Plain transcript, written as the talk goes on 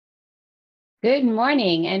Good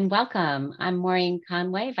morning and welcome. I'm Maureen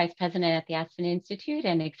Conway, Vice President at the Aspen Institute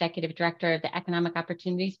and Executive Director of the Economic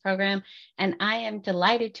Opportunities Program, and I am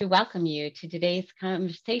delighted to welcome you to today's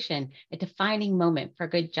conversation, A Defining Moment for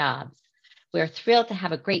Good Jobs. We're thrilled to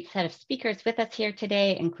have a great set of speakers with us here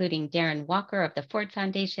today, including Darren Walker of the Ford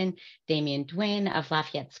Foundation, Damian Dwin of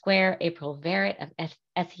Lafayette Square, April Verrett of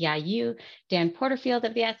SEIU, Dan Porterfield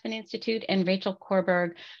of the Aspen Institute, and Rachel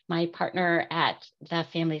Korberg, my partner at the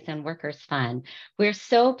Families and Workers Fund. We're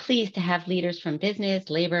so pleased to have leaders from business,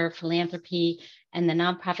 labor, philanthropy, and the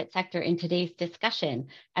nonprofit sector in today's discussion,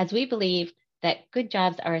 as we believe that good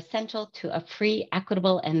jobs are essential to a free,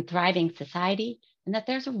 equitable, and thriving society, and that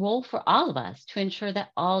there's a role for all of us to ensure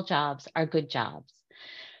that all jobs are good jobs.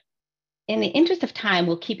 In the interest of time,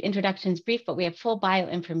 we'll keep introductions brief, but we have full bio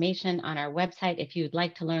information on our website if you'd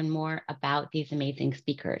like to learn more about these amazing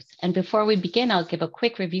speakers. And before we begin, I'll give a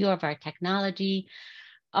quick review of our technology.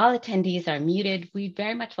 All attendees are muted. We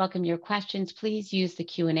very much welcome your questions. Please use the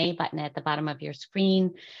Q&A button at the bottom of your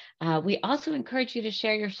screen. We also encourage you to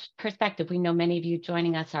share your perspective. We know many of you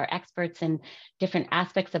joining us are experts in different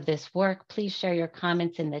aspects of this work. Please share your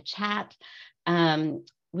comments in the chat.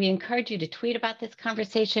 We encourage you to tweet about this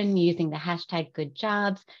conversation using the hashtag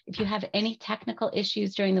 #GoodJobs. If you have any technical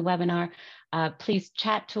issues during the webinar, please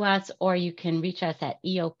chat to us, or you can reach us at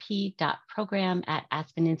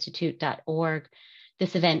eop.program@aspeninstitute.org.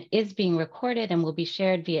 This event is being recorded and will be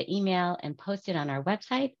shared via email and posted on our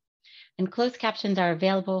website. And closed captions are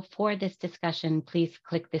available for this discussion. Please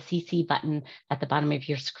click the CC button at the bottom of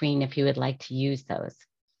your screen if you would like to use those.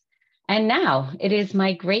 And now it is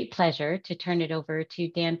my great pleasure to turn it over to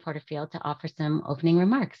Dan Porterfield to offer some opening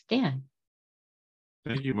remarks. Dan.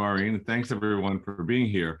 Thank you, Maureen. Thanks everyone for being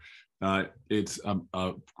here. It's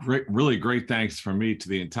a really great thanks from me to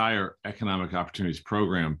the entire Economic Opportunities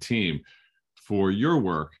Program team for your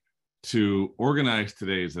work to organize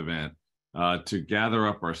today's event, to gather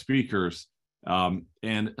up our speakers,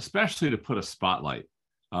 and especially to put a spotlight,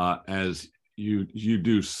 as you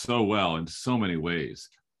do so well in so many ways,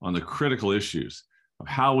 on the critical issues of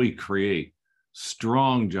how we create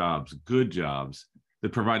strong jobs, good jobs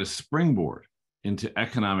that provide a springboard into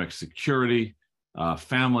economic security,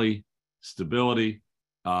 family stability,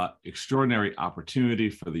 extraordinary opportunity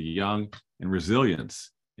for the young, and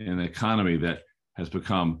resilience in an economy that has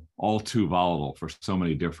become all too volatile for so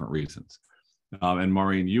many different reasons. And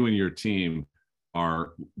Maureen, you and your team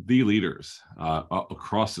are the leaders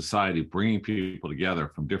across society, bringing people together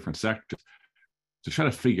from different sectors to try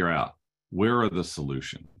to figure out where are the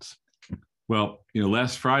solutions. Well,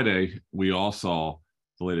 last Friday, we all saw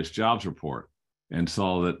the latest jobs report and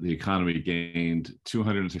saw that the economy gained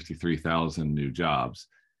 263,000 new jobs.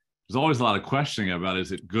 There's always a lot of questioning about,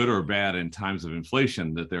 is it good or bad in times of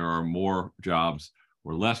inflation that there are more jobs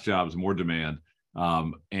or less jobs, more demand?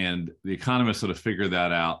 And the economists sort of figure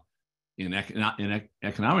that out in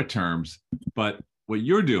economic terms. But what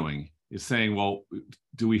you're doing is saying, well,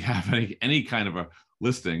 do we have any kind of a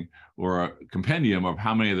listing or a compendium of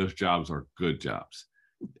how many of those jobs are good jobs?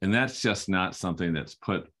 And that's just not something that's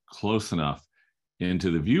put close enough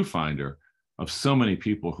into the viewfinder of so many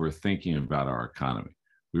people who are thinking about our economy.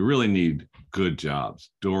 We really need good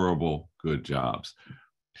jobs, durable, good jobs.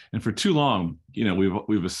 And for too long,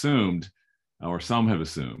 we've assumed, or some have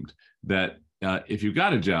assumed, that if you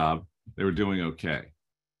got a job, they were doing okay.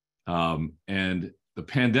 And the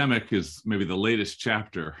pandemic is maybe the latest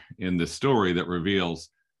chapter in this story that reveals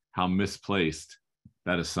how misplaced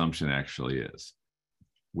that assumption actually is.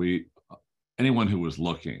 Anyone who was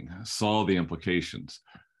looking saw the implications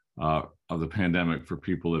of the pandemic for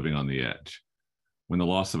people living on the edge, when the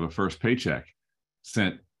loss of a first paycheck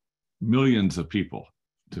sent millions of people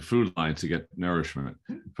to food lines to get nourishment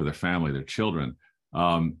for their family, their children,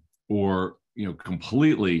 or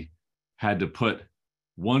completely had to put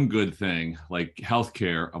one good thing like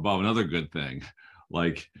healthcare above another good thing,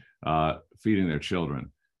 like feeding their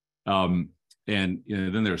children. And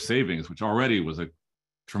then their savings, which already was a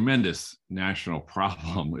tremendous national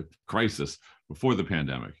problem with crisis before the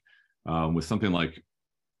pandemic, with something like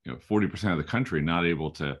 40% of the country not able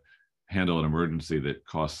to handle an emergency that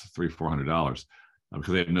costs $300-400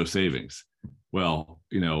 because they have no savings. Well,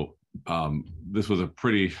 this was a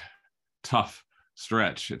pretty tough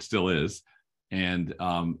stretch. It still is. And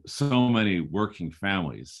so many working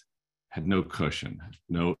families had no cushion,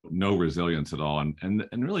 no resilience at all, and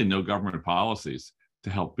really no government policies to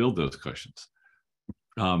help build those cushions.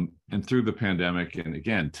 And through the pandemic, and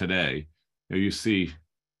again today, you see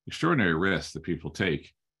extraordinary risks that people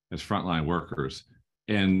take as frontline workers,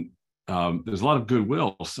 and there's a lot of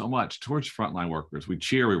goodwill, so much towards frontline workers. We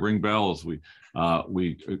cheer, we ring bells, we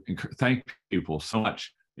thank people so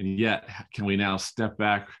much. And yet, can we now step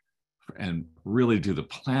back and really do the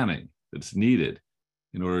planning that's needed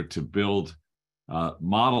in order to build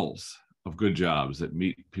models of good jobs that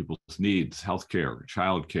meet people's needs, healthcare,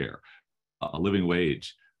 childcare, a living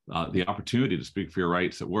wage, the opportunity to speak for your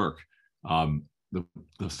rights at work, the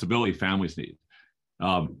stability families need.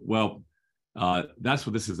 That's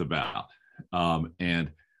what this is about.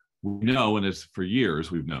 And we know, and it's for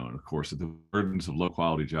years we've known, of course, that the burdens of low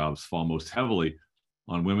quality jobs fall most heavily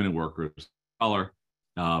on women and workers of color.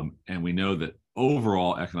 And we know that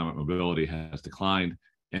overall economic mobility has declined.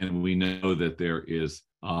 And we know that there is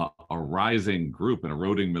a rising group, an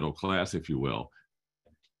eroding middle class, if you will,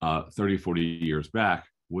 30, 40 years back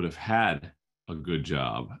would have had a good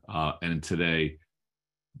job. And today,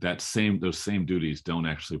 those same duties don't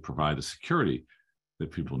actually provide the security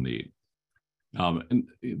that people need. And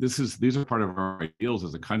these are part of our ideals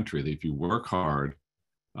as a country, that if you work hard,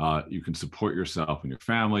 you can support yourself and your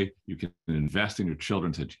family, you can invest in your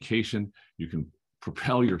children's education, you can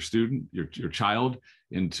propel your child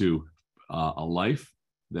into a life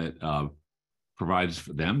that provides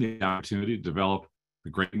for them the opportunity to develop the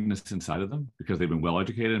greatness inside of them because they've been well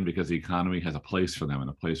educated and because the economy has a place for them and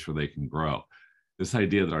a place where they can grow. This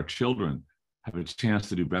idea that our children have a chance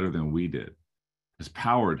to do better than we did has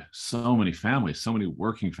powered so many families, so many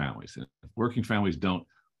working families. And if working families don't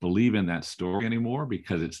believe in that story anymore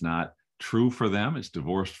because it's not true for them, it's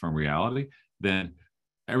divorced from reality, then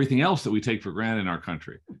everything else that we take for granted in our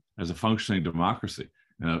country as a functioning democracy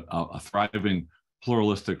and a thriving,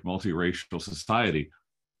 pluralistic, multiracial society,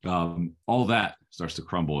 all that starts to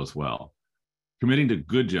crumble as well. Committing to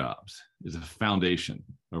good jobs is a foundation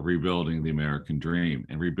of rebuilding the American dream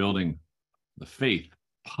and rebuilding the faith,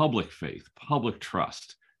 public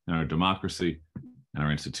trust in our democracy and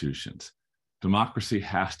our institutions. Democracy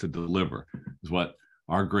has to deliver, is what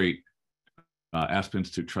our great Aspen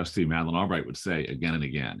Institute trustee Madeleine Albright would say again and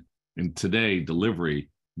again. And today, delivery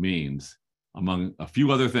means, among a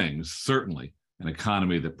few other things, certainly an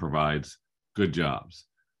economy that provides good jobs.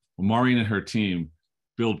 Well, Maureen and her team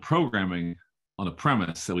build programming on the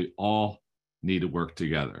premise that we all need to work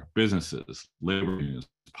together. Businesses, labor unions,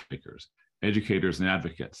 pikers, educators and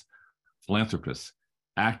advocates, philanthropists,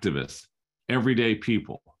 activists, everyday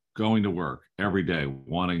people going to work every day,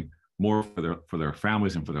 wanting more for their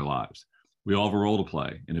families and for their lives. We all have a role to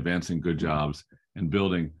play in advancing good jobs and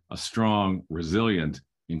building a strong, resilient,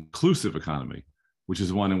 inclusive economy, which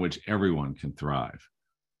is one in which everyone can thrive.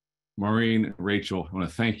 Maureen, Rachel, I want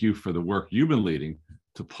to thank you for the work you've been leading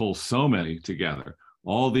to pull so many together,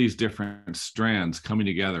 all these different strands coming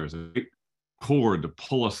together as a great cord to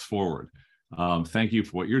pull us forward. Thank you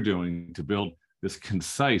for what you're doing to build this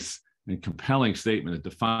concise and compelling statement that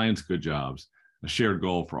defines good jobs, a shared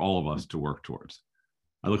goal for all of us to work towards.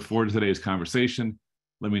 I look forward to today's conversation.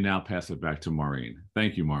 Let me now pass it back to Maureen.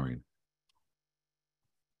 Thank you, Maureen.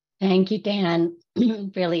 Thank you, Dan.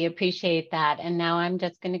 Really appreciate that. And now I'm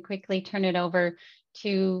just going to quickly turn it over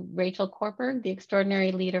to Rachel Korper, the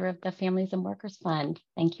extraordinary leader of the Families and Workers Fund.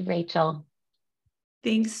 Thank you, Rachel.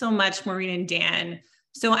 Thanks so much, Maureen and Dan.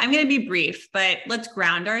 So I'm going to be brief, but let's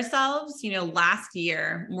ground ourselves. Last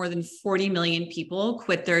year, more than 40 million people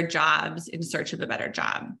quit their jobs in search of a better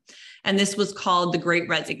job. And this was called the Great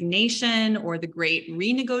Resignation or the Great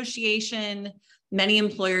Renegotiation. Many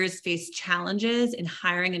employers face challenges in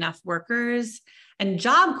hiring enough workers, and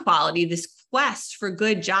job quality, this quest for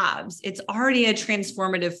good jobs, it's already a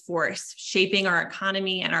transformative force shaping our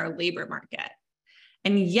economy and our labor market.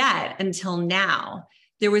 And yet, until now,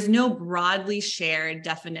 there was no broadly shared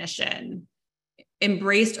definition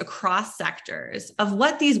embraced across sectors of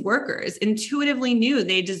what these workers intuitively knew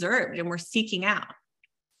they deserved and were seeking out.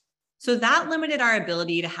 So that limited our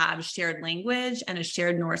ability to have shared language and a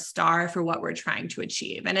shared North Star for what we're trying to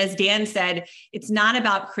achieve. And as Dan said, it's not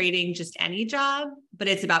about creating just any job, but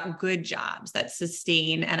it's about good jobs that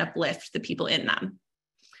sustain and uplift the people in them.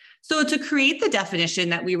 So to create the definition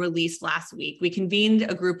that we released last week, we convened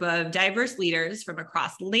a group of diverse leaders from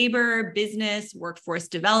across labor, business, workforce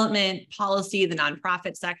development, policy, the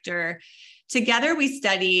nonprofit sector. Together, we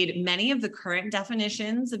studied many of the current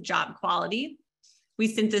definitions of job quality. We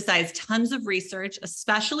synthesized tons of research,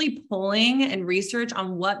 especially polling and research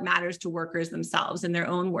on what matters to workers themselves in their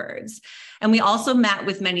own words. And we also met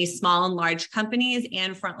with many small and large companies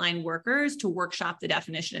and frontline workers to workshop the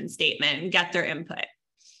definition and statement and get their input.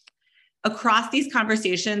 Across these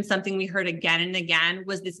conversations, something we heard again and again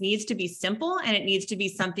was this needs to be simple and it needs to be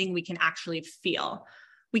something we can actually feel.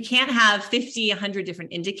 We can't have 50, 100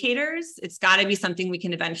 different indicators. It's got to be something we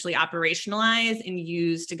can eventually operationalize and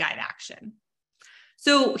use to guide action.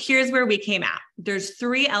 So here's where we came out. There's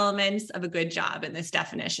 3 elements of a good job in this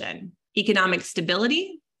definition: economic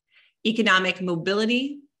stability, economic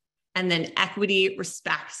mobility, and then equity,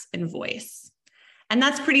 respect, and voice. And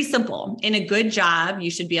that's pretty simple. In a good job, you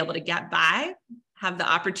should be able to get by, have the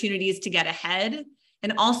opportunities to get ahead,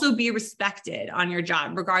 and also be respected on your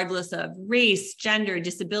job, regardless of race, gender,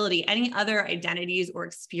 disability, any other identities or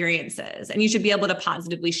experiences. And you should be able to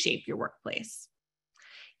positively shape your workplace.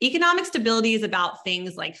 Economic stability is about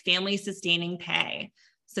things like family sustaining pay,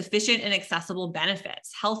 sufficient and accessible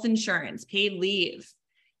benefits, health insurance, paid leave.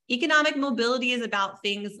 Economic mobility is about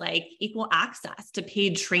things like equal access to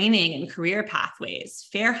paid training and career pathways,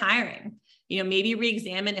 fair hiring. Maybe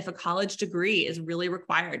re-examine if a college degree is really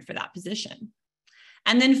required for that position.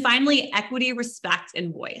 And then finally, equity, respect,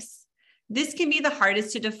 and voice. This can be the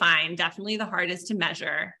hardest to define, definitely the hardest to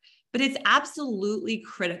measure, but it's absolutely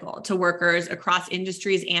critical to workers across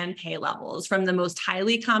industries and pay levels, from the most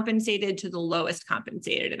highly compensated to the lowest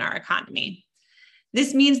compensated in our economy.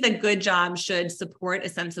 This means that good jobs should support a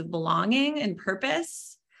sense of belonging and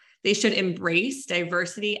purpose. They should embrace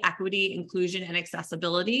diversity, equity, inclusion, and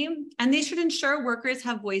accessibility, and they should ensure workers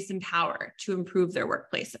have voice and power to improve their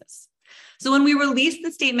workplaces. So when we released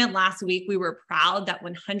the statement last week, we were proud that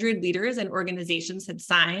 100 leaders and organizations had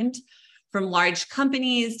signed, from large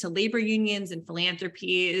companies to labor unions and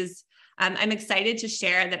philanthropies. I'm excited to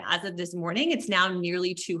share that as of this morning, it's now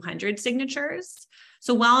nearly 200 signatures.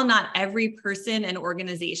 So while not every person and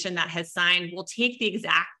organization that has signed will take the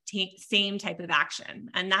exact same type of action,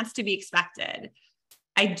 and that's to be expected,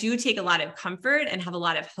 I do take a lot of comfort and have a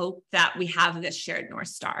lot of hope that we have this shared North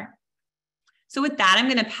Star. So with that, I'm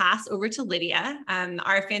going to pass over to Lydia,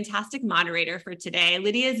 our fantastic moderator for today.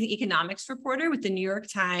 Lydia is an economics reporter with the New York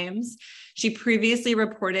Times. She previously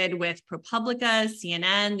reported with ProPublica,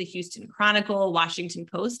 CNN, the Houston Chronicle, Washington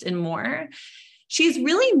Post, and more. She's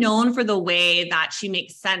really known for the way that she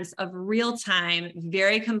makes sense of real-time,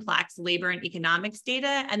 very complex labor and economics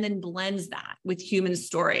data, and then blends that with human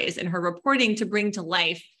stories in her reporting to bring to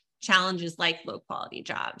life challenges like low-quality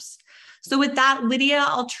jobs. So with that, Lydia,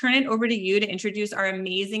 I'll turn it over to you to introduce our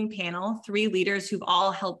amazing panel, 3 leaders who've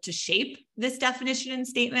all helped to shape this definition and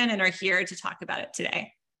statement and are here to talk about it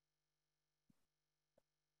today.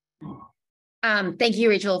 Thank you,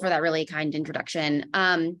 Rachel, for that really kind introduction.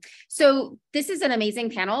 So this is an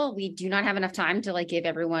amazing panel. We do not have enough time to give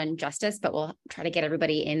everyone justice, but we'll try to get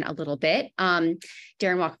everybody in a little bit.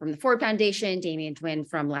 Darren Walker from the Ford Foundation, Damien Dwin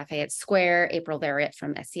from Lafayette Square, April Lariat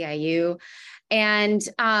from SEIU. And,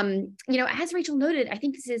 as Rachel noted, I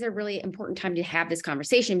think this is a really important time to have this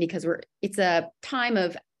conversation because it's a time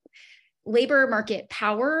of labor market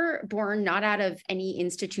power born not out of any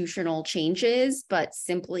institutional changes, but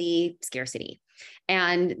simply scarcity.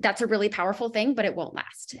 And that's a really powerful thing, but it won't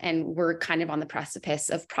last. And we're kind of on the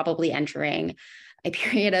precipice of probably entering a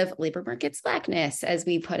period of labor market slackness, as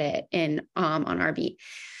we put it in on our beat.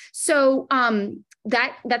 So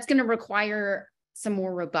that's going to require some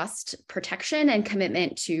more robust protection and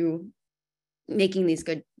commitment to making these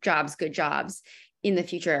good jobs in the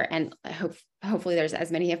future. And hopefully there's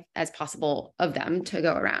as many as possible of them to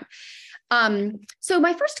go around. So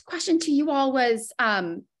my first question to you all was,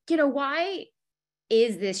 why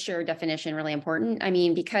is this shared definition really important? I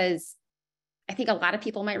mean, because I think a lot of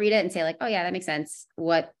people might read it and say oh yeah, that makes sense.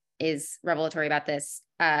 What is revelatory about this?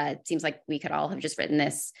 It seems like we could all have just written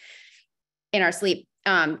this in our sleep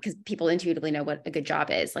because people intuitively know what a good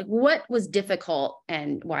job is. What was difficult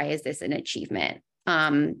and why is this an achievement?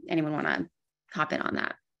 Anyone want to hop in on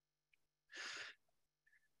that?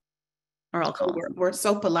 Or I'll call. We're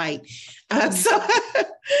so polite. So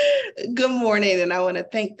good morning. And I want to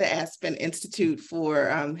thank the Aspen Institute for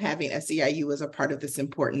having SEIU as a part of this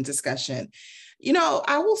important discussion.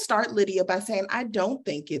 I will start, Lydia, by saying I don't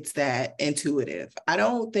think it's that intuitive. I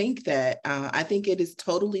don't think that, I think it is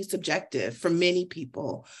totally subjective for many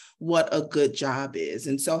people what a good job is.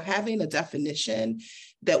 And so having a definition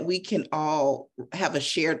that we can all have a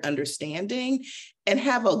shared understanding and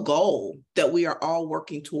have a goal that we are all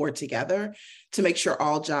working toward together to make sure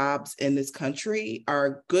all jobs in this country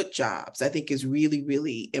are good jobs, I think is really,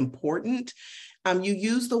 really important. You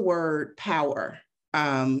use the word power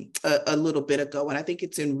a little bit ago, and I think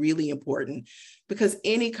it's really important because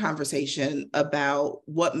any conversation about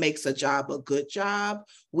what makes a job a good job,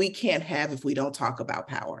 we can't have if we don't talk about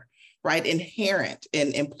power, right? Inherent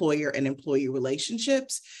in employer and employee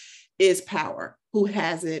relationships is power. Who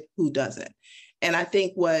has it, who doesn't? And I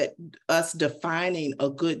think what us defining a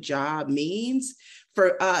good job means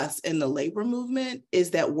for us in the labor movement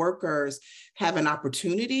is that workers have an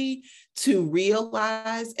opportunity to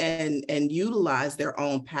realize and utilize their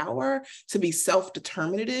own power to be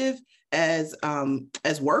self-determinative as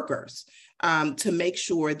workers, to make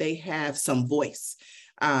sure they have some voice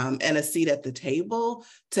and a seat at the table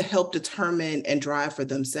to help determine and drive for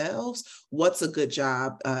themselves what's a good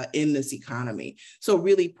job in this economy. So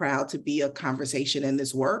really proud to be a conversation in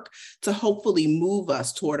this work to hopefully move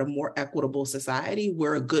us toward a more equitable society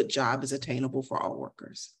where a good job is attainable for all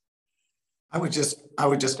workers. I would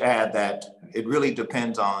just add that it really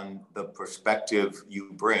depends on the perspective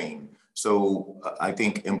you bring. So I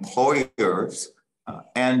think employers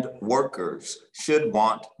and workers should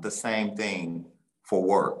want the same thing for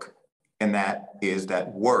work, and that is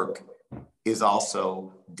that work is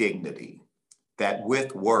also dignity, that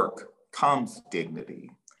with work comes dignity.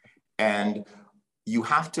 And you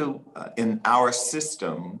have to, in our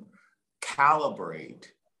system, calibrate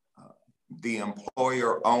the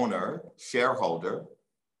employer owner, shareholder,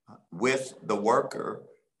 with the worker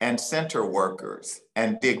and center workers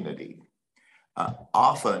and dignity.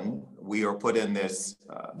 Often we are put in this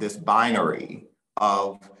binary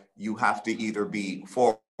of you have to either be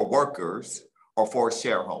for workers or for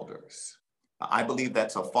shareholders. I believe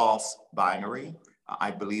that's a false binary.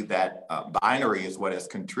 I believe that binary is what has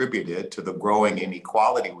contributed to the growing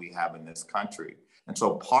inequality we have in this country. And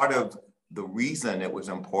so part of the reason it was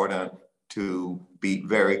important to be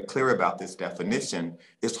very clear about this definition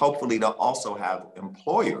is hopefully to also have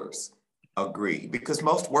employers agree, because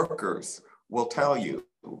most workers will tell you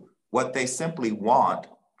what they simply want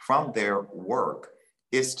from their work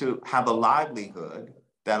is to have a livelihood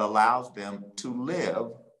that allows them to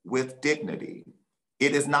live with dignity.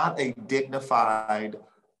 It is not a dignified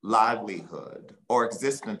livelihood or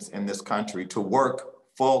existence in this country to work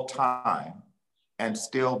full time and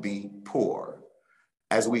still be poor,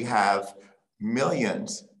 as we have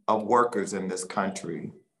millions of workers in this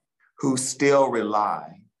country who still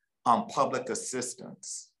rely on public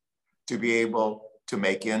assistance to be able to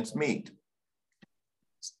make ends meet.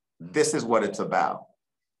 This is what it's about.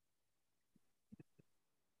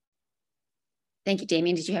 Thank you,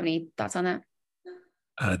 Damien. Did you have any thoughts on that?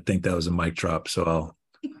 I think that was a mic drop, so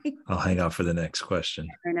I'll hang out for the next question.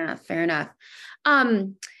 Fair enough.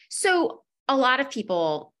 So a lot of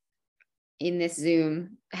people in this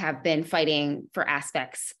Zoom have been fighting for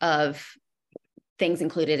aspects of things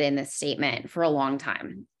included in this statement for a long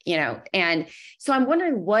time, and so I'm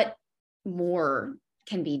wondering what more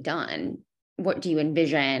can be done. What do you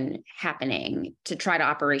envision happening to try to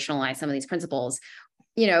operationalize some of these principles,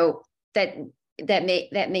 that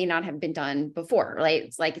may not have been done before, right?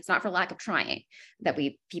 It's like, it's not for lack of trying that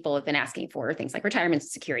people have been asking for things like retirement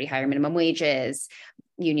security, higher minimum wages,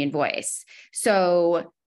 union voice.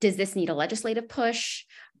 So does this need a legislative push?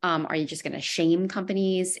 Are you just going to shame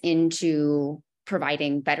companies into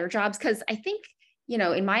providing better jobs? Because I think,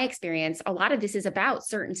 in my experience, a lot of this is about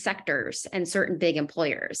certain sectors and certain big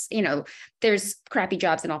employers. There's crappy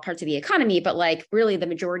jobs in all parts of the economy, but really the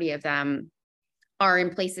majority of them are in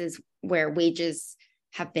places where wages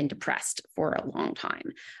have been depressed for a long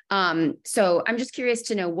time. So I'm just curious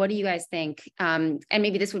to know, what do you guys think? And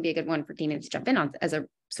maybe this would be a good one for Dina to jump in on as a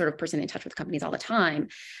sort of person in touch with companies all the time.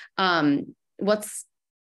 How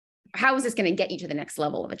is this going to get you to the next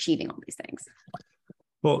level of achieving all these things?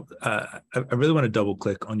 Well, I really want to double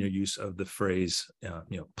click on your use of the phrase,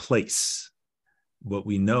 place. What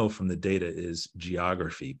we know from the data is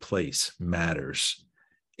geography, place matters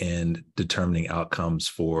in determining outcomes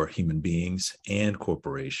for human beings and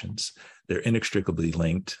corporations. They're inextricably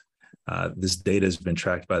linked. This data has been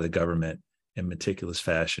tracked by the government in meticulous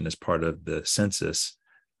fashion as part of the census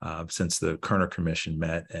since the Kerner Commission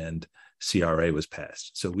met and CRA was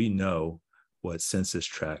passed. So we know what census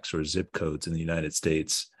tracts or zip codes in the United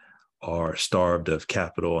States are starved of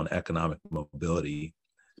capital and economic mobility.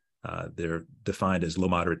 They're defined as low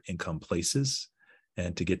moderate income places.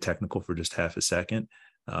 And to get technical for just half a second,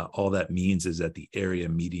 all that means is that the area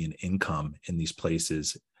median income in these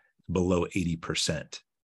places is below 80%.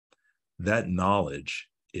 That knowledge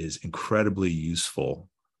is incredibly useful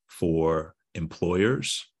for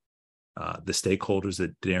employers, the stakeholders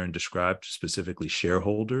that Darren described, specifically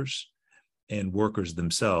shareholders, and workers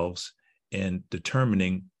themselves, in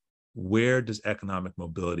determining where does economic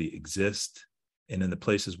mobility exist, and in the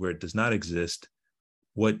places where it does not exist,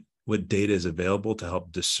 what data is available to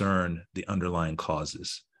help discern the underlying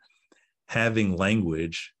causes. Having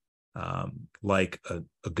language like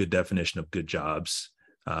a good definition of good jobs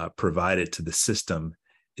provided to the system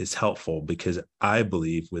is helpful, because I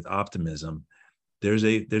believe with optimism, there's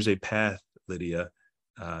a path, Lydia,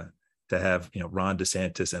 to have, Ron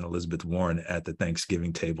DeSantis and Elizabeth Warren at the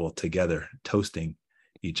Thanksgiving table together, toasting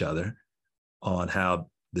each other on how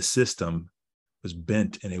the system was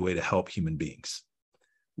bent in a way to help human beings.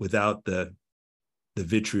 Without the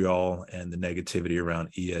vitriol and the negativity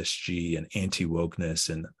around ESG and anti-wokeness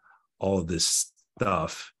and all of this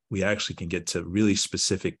stuff, we actually can get to really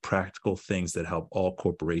specific practical things that help all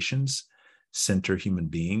corporations center human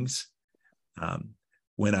beings.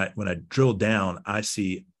 When I drill down, I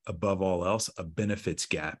see above all else a benefits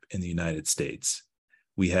gap in the United States.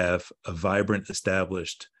 We have a vibrant,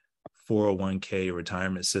 established 401k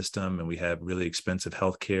retirement system, and we have really expensive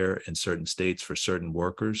healthcare in certain states for certain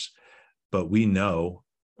workers. But we know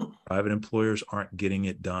private employers aren't getting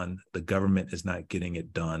it done. The government is not getting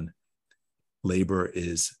it done. Labor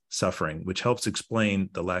is suffering, which helps explain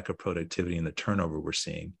the lack of productivity and the turnover we're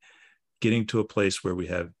seeing. Getting to a place where we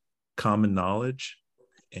have common knowledge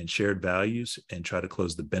and shared values and try to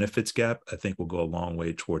close the benefits gap, I think will go a long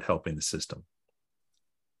way toward helping the system.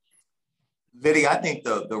 Liddy, I think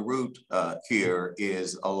the root here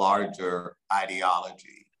is a larger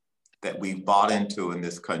ideology that we've bought into in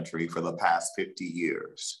this country for the past 50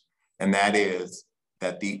 years. And that is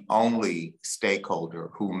that the only stakeholder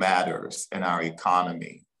who matters in our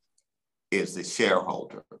economy is the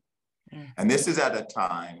shareholder. And this is at a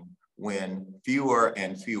time when fewer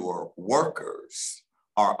and fewer workers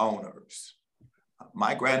are owners.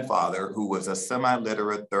 My grandfather, who was a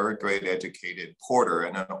semi-literate, third-grade educated porter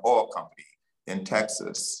in an oil company in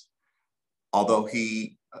Texas, although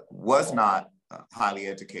he was not highly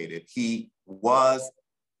educated, he was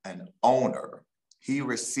an owner. He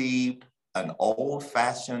received an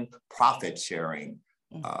old-fashioned profit-sharing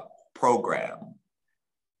program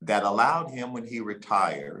that allowed him, when he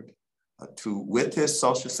retired, to, with his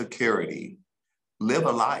Social Security, live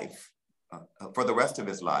a life for the rest of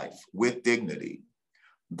his life with dignity.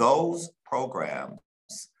 Those programs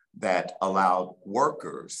that allowed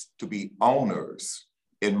workers to be owners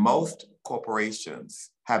in most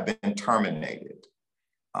corporations have been terminated.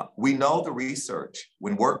 We know the research,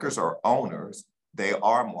 when workers are owners, they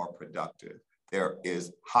are more productive. There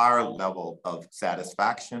is higher level of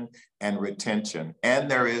satisfaction and retention, and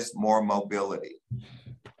there is more mobility.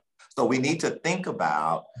 So we need to think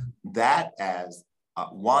about that as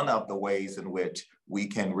one of the ways in which we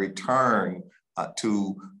can return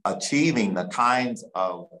to achieving the kinds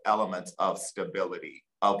of elements of stability,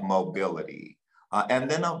 of mobility, and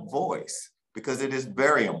then of voice, because it is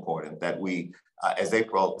very important that we, as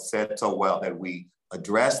April said so well, that we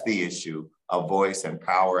address the issue of voice and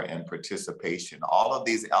power and participation. All of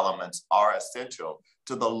these elements are essential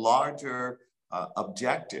to the larger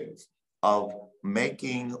objective of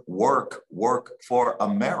making work for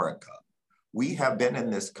America. We have been in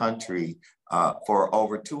this country for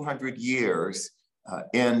over 200 years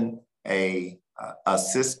in a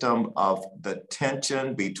system of the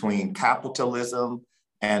tension between capitalism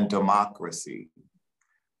and democracy.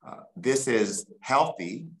 This is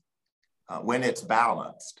healthy when it's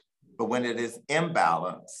balanced, but when it is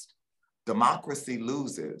imbalanced, democracy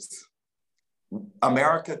loses.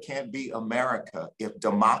 America can't be America if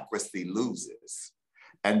democracy loses.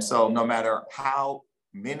 And so no matter how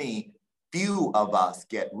few of us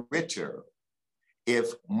get richer,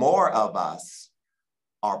 if more of us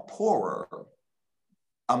are poorer,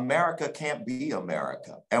 America can't be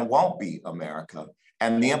America and won't be America.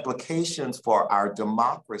 And the implications for our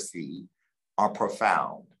democracy are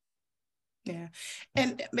profound. Yeah,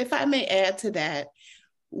 and if I may add to that,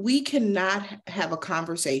 we cannot have a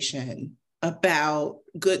conversation about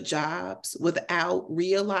good jobs without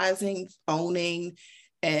realizing, owning,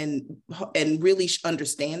 and really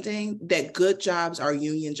understanding that good jobs are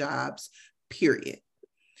union jobs, period.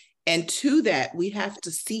 And to that, we have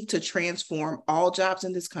to seek to transform all jobs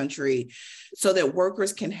in this country so that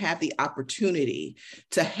workers can have the opportunity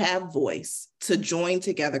to have voice, to join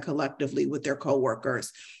together collectively with their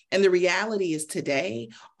coworkers. And the reality is today,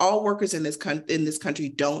 all workers in this country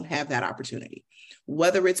don't have that opportunity,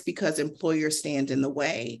 whether it's because employers stand in the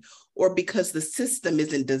way or because the system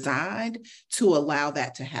isn't designed to allow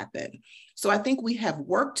that to happen. So I think we have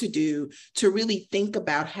work to do to really think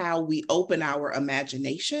about how we open our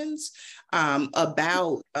imaginations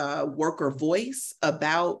about worker voice,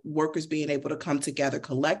 about workers being able to come together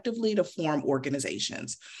collectively to form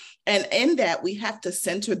organizations. And in that, we have to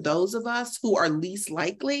center those of us who are least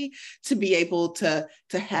likely to be able to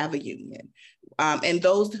have a union, and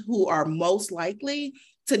those who are most likely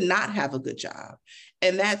to not have a good job.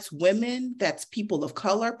 And that's women, that's people of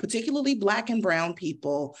color, particularly Black and brown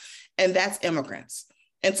people, and that's immigrants.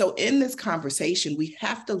 And so in this conversation, we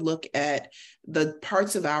have to look at the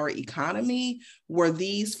parts of our economy where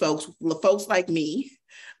these folks like me,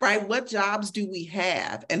 right? What jobs do we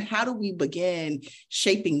have, and how do we begin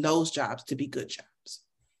shaping those jobs to be good jobs?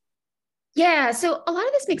 Yeah, so a lot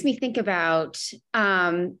of this makes me think about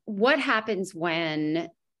what happens when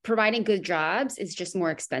providing good jobs is just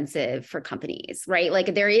more expensive for companies, right?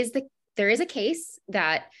 Like there is a case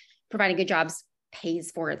that providing good jobs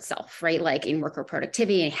pays for itself, right? Like in worker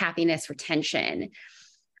productivity and happiness, retention.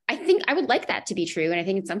 I think I would like that to be true. And I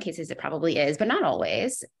think in some cases it probably is, but not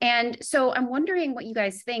always. And so I'm wondering what you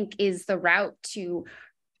guys think is the route to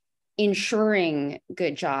ensuring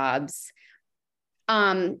good jobs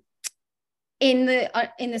in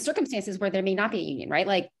the circumstances where there may not be a union, right?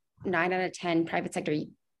 Like 9 out of 10 private sector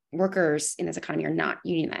workers in this economy are not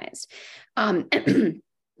unionized. And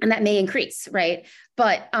that may increase, right?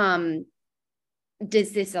 But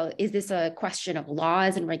is this a question of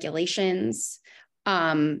laws and regulations?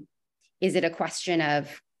 Is it a question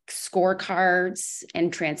of scorecards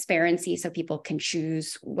and transparency so people can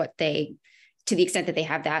choose what they, to the extent that they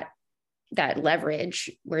have that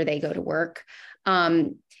leverage where they go to work?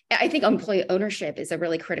 I think employee ownership is a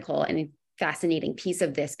really critical and fascinating piece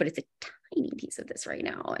of this, but it's a tiny piece of this right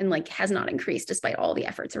now and like has not increased despite all the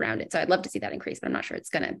efforts around it. So I'd love to see that increase, but I'm not sure it's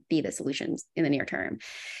going to be the solutions in the near term.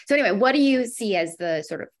 So anyway, what do you see as the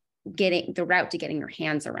sort of the route to getting your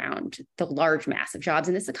hands around the large mass of jobs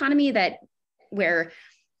in this economy where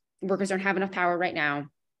workers don't have enough power right now,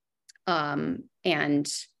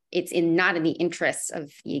 and it's not in the interests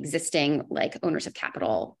of the existing like owners of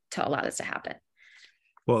capital to allow this to happen?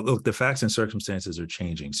 Well, look, the facts and circumstances are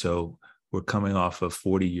changing. So we're coming off of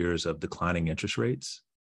 40 years of declining interest rates.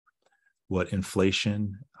 What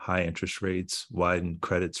inflation, high interest rates, widened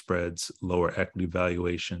credit spreads, lower equity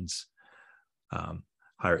valuations,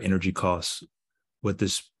 higher energy costs, what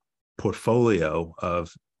this portfolio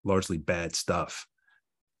of largely bad stuff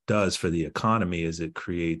does for the economy is it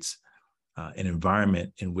creates an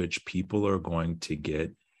environment in which people are going to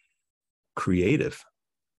get creative.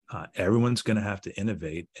 Everyone's going to have to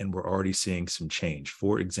innovate, and we're already seeing some change.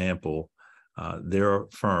 For example, there are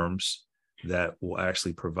firms that will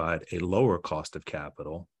actually provide a lower cost of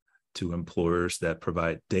capital to employers that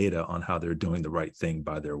provide data on how they're doing the right thing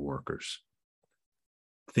by their workers.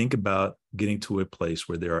 Think about getting to a place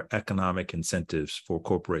where there are economic incentives for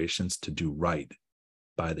corporations to do right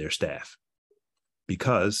by their staff,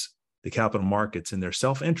 because the capital markets, in their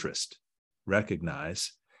self-interest,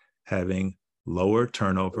 recognize having lower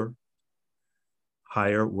turnover,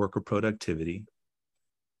 higher worker productivity,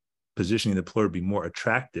 positioning the employer to be more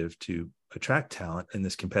attractive to attract talent in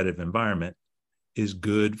this competitive environment is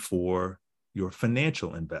good for your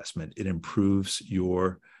financial investment. It improves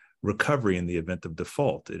your recovery in the event of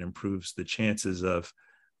default. It improves the chances of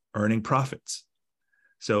earning profits.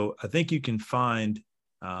 So I think you can find,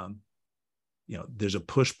 there's a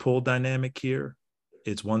push-pull dynamic here.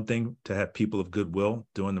 It's one thing to have people of goodwill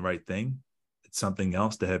doing the right thing. It's something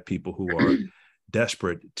else to have people who are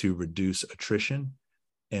desperate to reduce attrition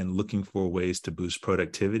and looking for ways to boost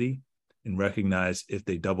productivity, and recognize if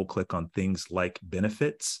they double click on things like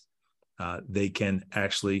benefits, they can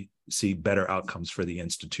actually see better outcomes for the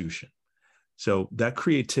institution. So that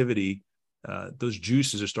creativity, those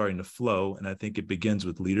juices are starting to flow. And I think it begins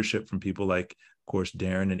with leadership from people like, of course,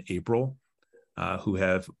 Darren and April, who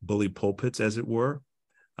have bully pulpits, as it were.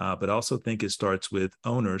 But I also think it starts with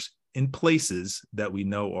owners in places that we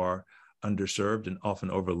know are underserved and often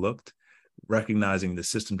overlooked, recognizing the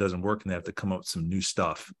system doesn't work and they have to come up with some new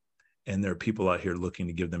stuff. And there are people out here looking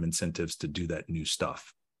to give them incentives to do that new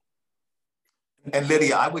stuff. And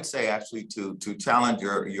Lydia, I would say actually to challenge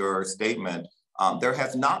your statement, there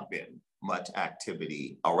has not been much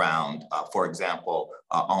activity around, for example,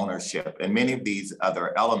 ownership and many of these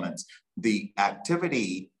other elements. The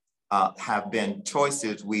activity have been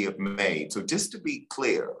choices we have made. So just to be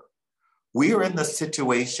clear, we are in the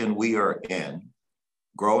situation we are in,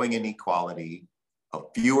 growing inequality,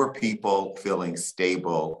 fewer people feeling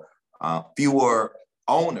stable, fewer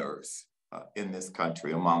owners in this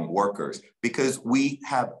country among workers, because we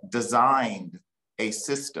have designed a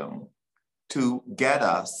system to get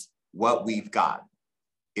us what we've got.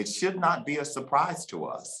 It should not be a surprise to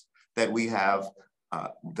us that we have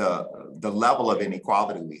the level of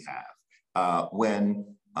inequality we have.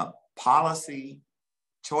 When policy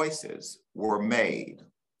choices were made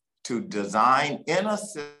to design in a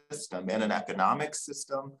system, in an economic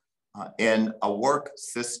system, in a work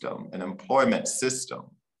system, an employment system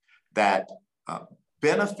that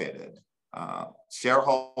benefited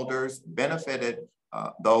shareholders, benefited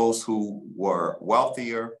those who were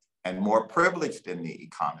wealthier, and more privileged in the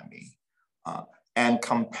economy, and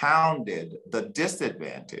compounded the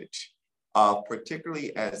disadvantage of,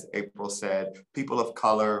 particularly as April said, people of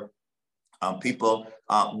color,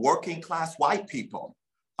 working class white people,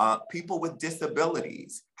 people with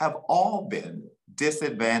disabilities have all been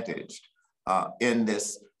disadvantaged in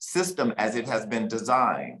this system as it has been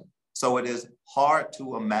designed. So it is hard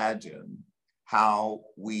to imagine how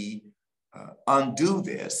we undo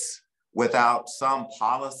this without some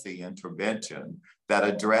policy intervention that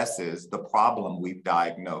addresses the problem we've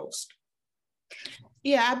diagnosed.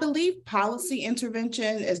 Yeah, I believe policy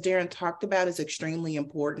intervention, as Darren talked about, is extremely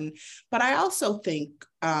important. But I also think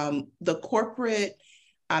the corporate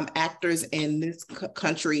actors in this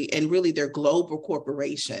country, and really their global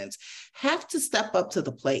corporations, have to step up to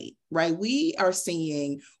the plate, right? We are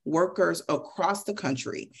seeing workers across the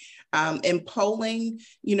country. In polling,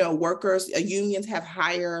 workers, unions have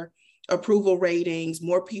higher approval ratings,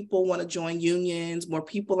 more people want to join unions, more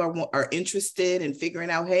people are interested in figuring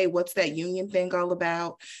out, hey, what's that union thing all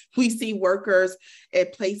about? We see workers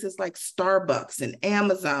at places like Starbucks and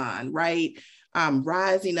Amazon, right,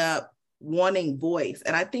 rising up, wanting voice.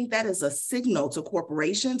 And I think that is a signal to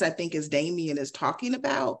corporations. I think, as Damien is talking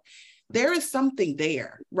about, there is something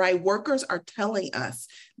there, right? Workers are telling us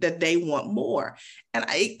that they want more. And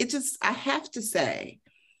I have to say,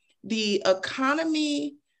 the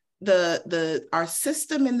economy, our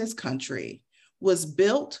system in this country was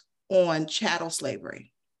built on chattel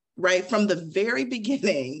slavery, right? From the very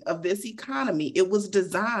beginning of this economy, it was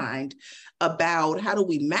designed about how do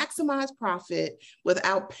we maximize profit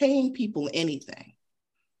without paying people anything.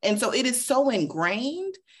 And so it is so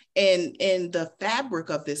ingrained in the fabric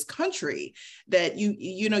of this country that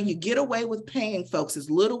you get away with paying folks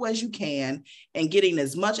as little as you can and getting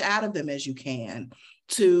as much out of them as you can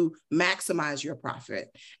to maximize your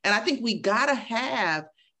profit. And I think we gotta have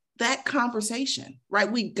that conversation,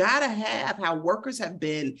 right? We gotta have how workers have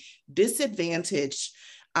been disadvantaged,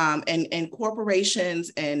 and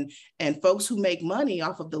corporations and folks who make money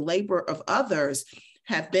off of the labor of others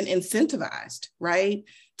have been incentivized, right,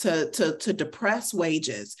 to depress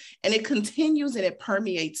wages. And it continues and it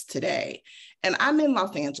permeates today. And I'm in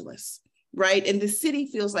Los Angeles, right? And the city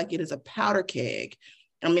feels like it is a powder keg.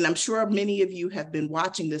 I mean, I'm sure many of you have been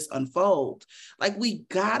watching this unfold. Like, we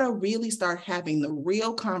gotta really start having the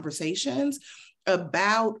real conversations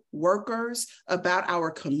about workers, about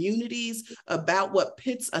our communities, about what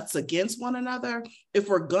pits us against one another, if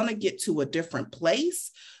we're gonna get to a different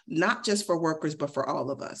place, not just for workers, but for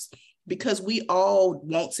all of us. Because we all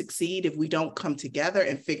won't succeed if we don't come together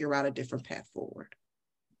and figure out a different path forward.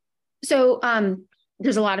 So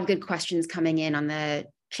there's a lot of good questions coming in on the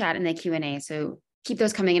chat and the Q&A. So keep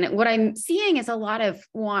those coming in. What I'm seeing is a lot of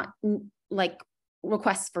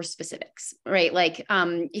requests for specifics, right? Like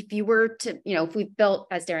if you were to, if we've built,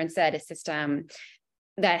 as Darren said, a system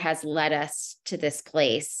that has led us to this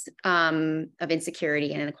place of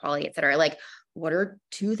insecurity and inequality, et cetera, like, what are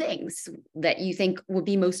two things that you think would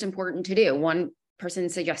be most important to do? One person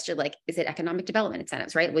suggested, like, is it economic development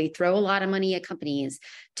incentives, right? We throw a lot of money at companies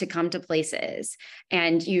to come to places.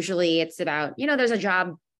 And usually it's about, there's a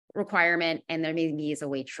job requirement and there maybe is a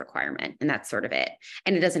wage requirement, and that's sort of it.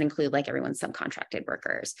 And it doesn't include like everyone's subcontracted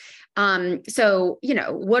workers. So,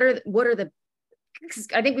 what are the,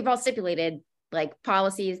 I think we've all stipulated like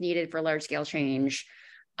policies needed for large scale change.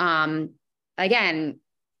 Again,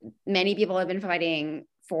 many people have been fighting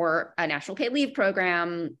for a national paid leave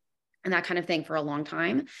program and that kind of thing for a long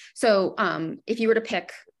time. So if you were to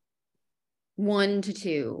pick 1 to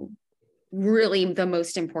 2, really the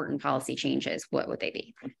most important policy changes, what would they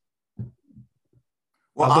be?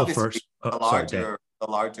 Well, I'll go obviously, first. The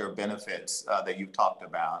larger benefits that you've talked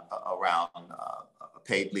about around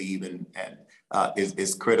paid leave and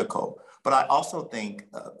is critical. But I also think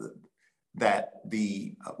that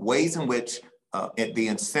the ways in which the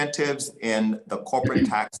incentives in the corporate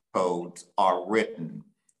tax codes are written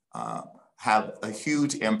have a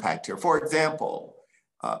huge impact here. For example,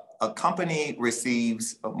 a company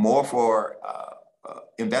receives more for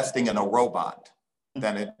investing in a robot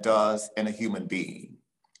than it does in a human being.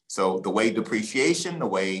 So the way depreciation, the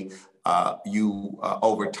way you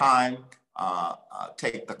over time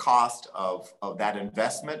take the cost of that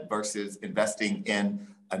investment versus investing in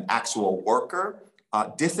an actual worker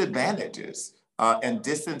disadvantages and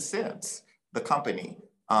disincents the company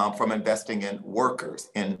from investing in workers,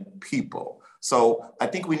 in people. So I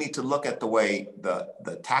think we need to look at the way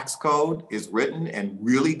the tax code is written and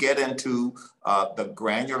really get into the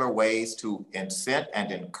granular ways to incent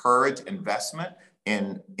and encourage investment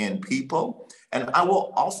in people. And I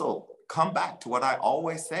will also come back to what I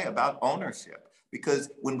always say about ownership. Because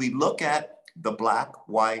when we look at the Black,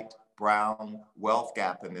 white, brown wealth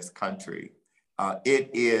gap in this country, it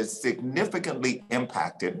is significantly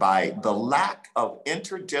impacted by the lack of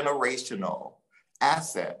intergenerational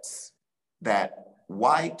assets that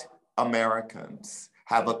white Americans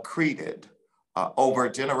have accreted over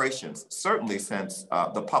generations, certainly since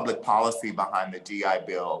the public policy behind the GI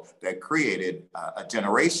Bill that created a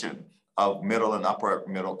generation of middle and upper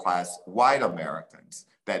middle class white Americans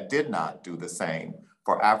that did not do the same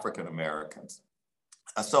for African Americans.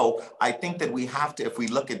 So I think that we have to, if we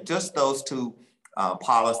look at just those two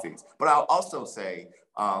policies, but I'll also say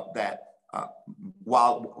that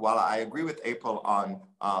while I agree with April on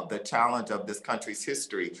the challenge of this country's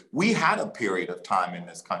history, we had a period of time in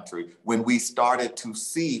this country when we started to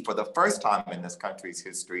see, for the first time in this country's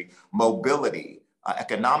history, mobility,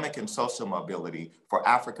 economic and social mobility for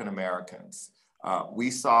African Americans.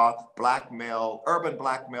 We saw urban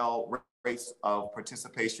Black male rates of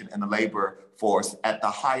participation in the labor force at the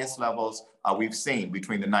highest levels we've seen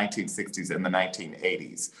between the 1960s and the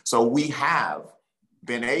 1980s. So we have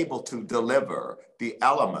been able to deliver the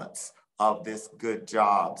elements of this Good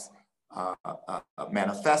Jobs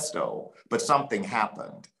manifesto, but something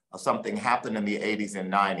happened. Something happened in the 80s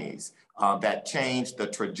and 90s that changed the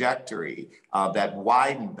trajectory, that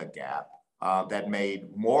widened the gap, that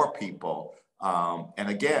made more people, and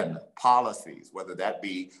again, policies, whether that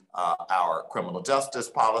be our criminal justice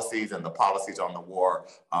policies and the policies on the war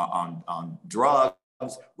on drugs,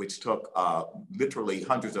 which took literally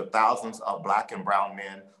hundreds of thousands of Black and brown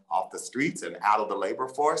men off the streets and out of the labor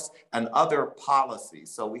force, and other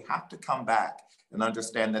policies. So we have to come back and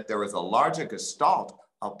understand that there is a larger gestalt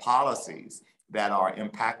of policies that are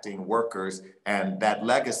impacting workers, and that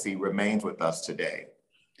legacy remains with us today.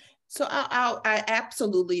 So I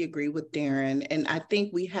absolutely agree with Darren. And I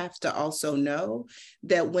think we have to also know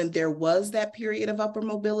that when there was that period of upper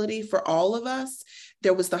mobility for all of us,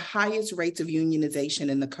 there was the highest rates of unionization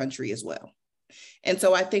in the country as well. And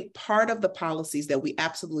so I think part of the policies that we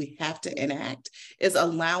absolutely have to enact is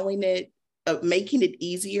allowing it, making it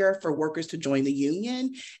easier for workers to join the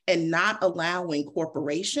union and not allowing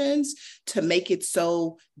corporations to make it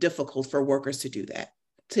so difficult for workers to do that.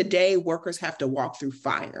 Today, workers have to walk through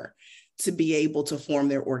fire to be able to form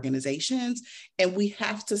their organizations. And we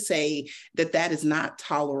have to say that that is not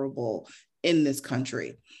tolerable in this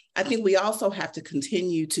country. I think we also have to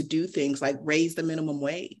continue to do things like raise the minimum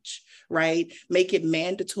wage, right? Make it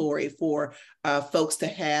mandatory for folks to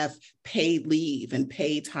have paid leave and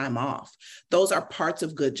paid time off. Those are parts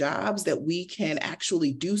of Good Jobs that we can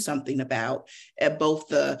actually do something about at both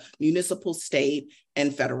the municipal, state,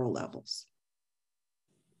 and federal levels.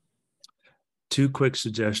 Two quick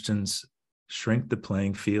suggestions: shrink the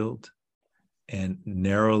playing field and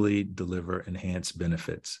narrowly deliver enhanced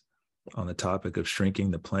benefits. On the topic of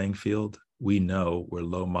shrinking the playing field, we know where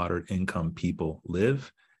low, moderate income people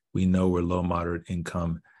live. We know where low, moderate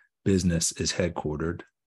income business is headquartered.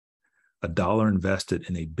 $1 invested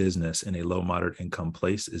in a business in a low, moderate income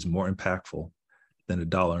place is more impactful than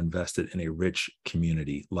 $1 invested in a rich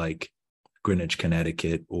community like Greenwich,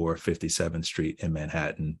 Connecticut, or 57th Street in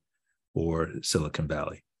Manhattan, or Silicon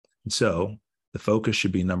Valley. And so the focus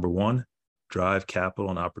should be, number one, drive capital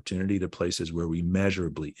and opportunity to places where we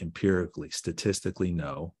measurably, empirically, statistically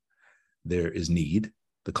know there is need.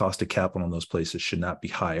 The cost of capital in those places should not be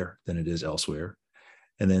higher than it is elsewhere.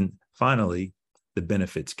 And then finally, the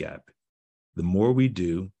benefits gap. The more we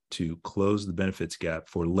do to close the benefits gap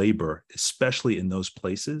for labor, especially in those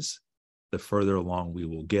places, the further along we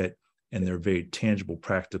will get. And there are very tangible,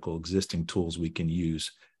 practical, existing tools we can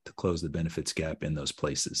use to close the benefits gap in those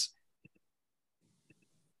places.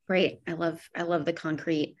 Great. I love the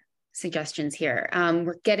concrete suggestions here.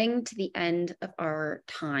 We're getting to the end of our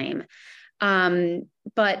time.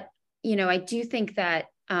 But, I do think that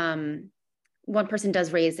one person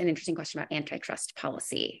does raise an interesting question about antitrust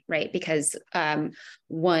policy, right? Because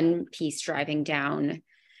one piece driving down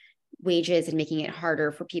wages and making it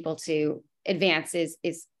harder for people to advance is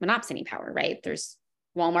monopsony power, right? There's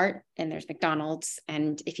Walmart and there's McDonald's.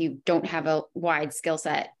 And if you don't have a wide skill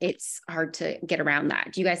set, it's hard to get around that.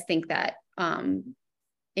 Do you guys think that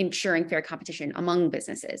ensuring fair competition among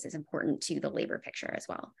businesses is important to the labor picture as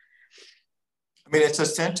well? I mean, it's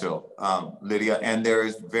essential, Lydia, and there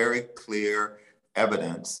is very clear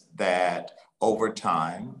evidence that over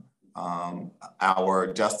time,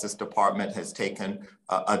 our Justice Department has taken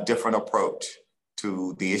a different approach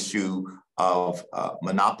to the issue of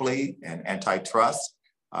monopoly and antitrust.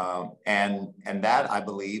 And that, I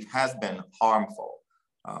believe, has been harmful.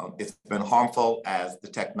 It's been harmful as the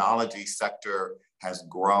technology sector has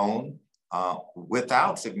grown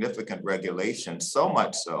without significant regulation, so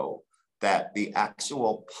much so that the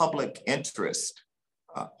actual public interest,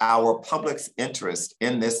 our public's interest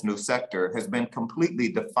in this new sector has been completely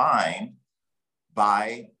defined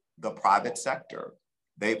by the private sector.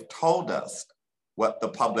 They've told us what the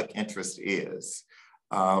public interest is.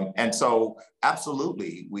 And so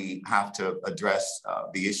absolutely, we have to address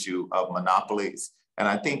the issue of monopolies. And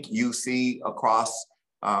I think you see across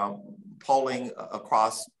polling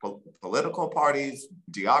across political parties,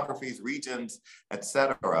 geographies, regions, et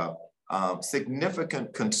cetera,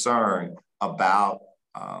 significant concern about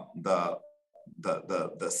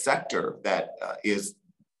the sector that is,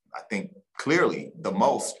 I think, clearly the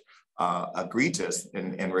most egregious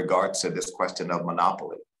in regards to this question of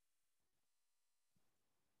monopoly.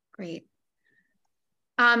 Great.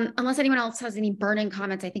 Unless anyone else has any burning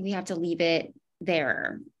comments, I think we have to leave it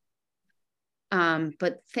there.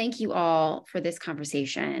 But thank you all for this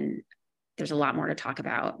conversation. There's a lot more to talk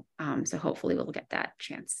about. So hopefully we'll get that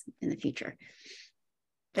chance in the future.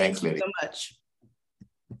 Thanks, Thank Lydia. you so much.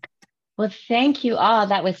 Well, thank you all.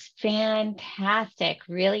 That was fantastic.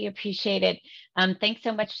 Really appreciate it. Thanks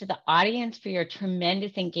so much to the audience for your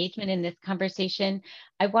tremendous engagement in this conversation.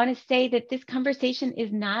 I want to say that this conversation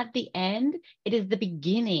is not the end. It is the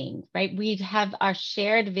beginning, right? We have our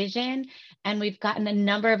shared vision, and we've gotten a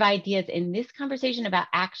number of ideas in this conversation about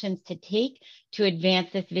actions to take to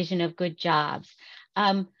advance this vision of good jobs.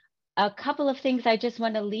 A couple of things I just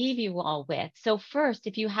want to leave you all with. So first,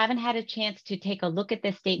 if you haven't had a chance to take a look at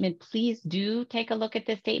this statement, please do take a look at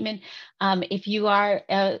this statement. If you are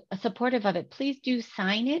supportive of it, please do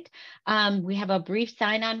sign it. We have a brief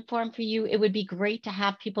sign-on form for you. It would be great to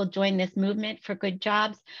have people join this movement for good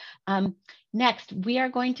jobs. Next, we are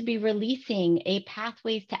going to be releasing a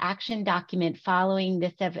Pathways to Action document following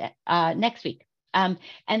this event next week.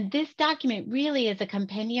 And this document really is a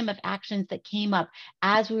compendium of actions that came up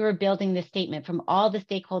as we were building the statement from all the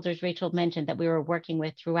stakeholders Rachel mentioned that we were working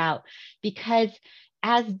with throughout. Because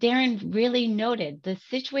as Darren really noted, the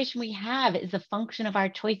situation we have is a function of our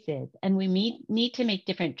choices, and we need to make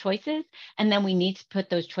different choices, and then we need to put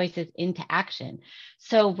those choices into action.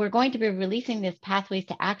 So we're going to be releasing this Pathways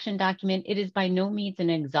to Action document. It is by no means an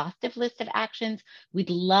exhaustive list of actions. We'd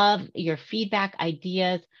love your feedback,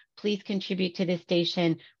 ideas. Please contribute to this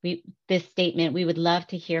this statement. We would love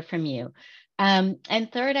to hear from you. And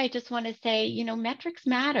third, I just want to say, metrics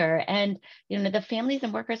matter. And, the Families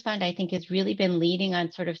and Workers Fund, I think, has really been leading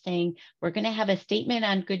on sort of saying, we're going to have a statement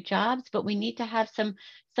on good jobs, but we need to have some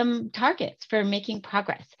targets for making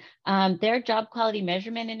progress. Their job quality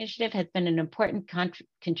measurement initiative has been an important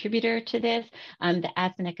contributor to this. The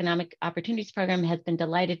Aspen Economic Opportunities Program has been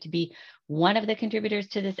delighted to be one of the contributors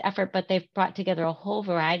to this effort, but they've brought together a whole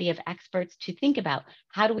variety of experts to think about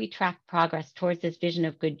how do we track progress towards this vision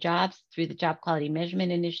of good jobs through the Job Quality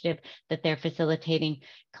Measurement Initiative that they're facilitating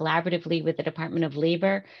collaboratively with the Department of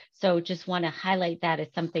Labor. So just want to highlight that as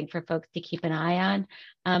something for folks to keep an eye on.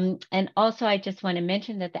 And also, I just want to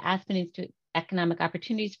mention that the Aspen Institute Economic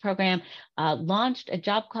Opportunities Program launched a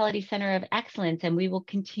Job Quality Center of Excellence, and we will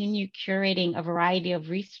continue curating a variety of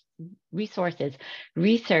resources,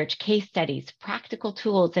 research, case studies, practical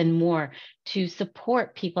tools, and more to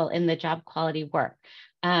support people in the job quality work.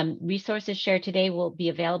 Resources shared today will be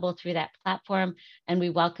available through that platform, and we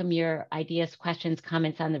welcome your ideas, questions,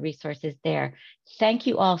 comments on the resources there. Thank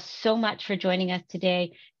you all so much for joining us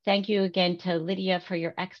today. Thank you again to Lydia for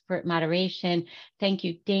your expert moderation. Thank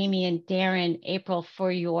you, Damien, Darren, April,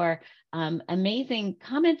 for your amazing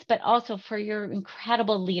comments, but also for your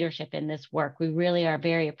incredible leadership in this work. We really are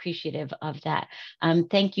very appreciative of that.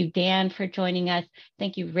 Thank you, Dan, for joining us.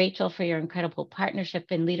 Thank you, Rachel, for your incredible partnership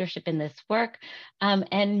and leadership in this work.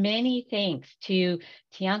 And many thanks to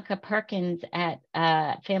Tianka Perkins at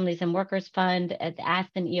Families and Workers Fund, at the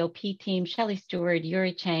Aspen EOP team, Shelley Stewart,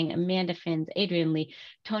 Yuri Chang, Amanda Finns, Adrian Lee,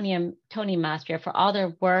 Tony Mastria for all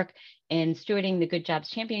their work in stewarding the Good Jobs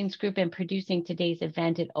Champions Group and producing today's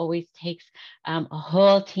event. It always takes a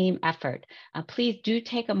whole team effort. Please do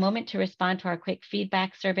take a moment to respond to our quick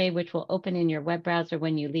feedback survey, which will open in your web browser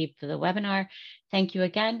when you leave for the webinar. Thank you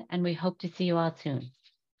again, and we hope to see you all soon.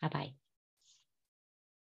 Bye-bye.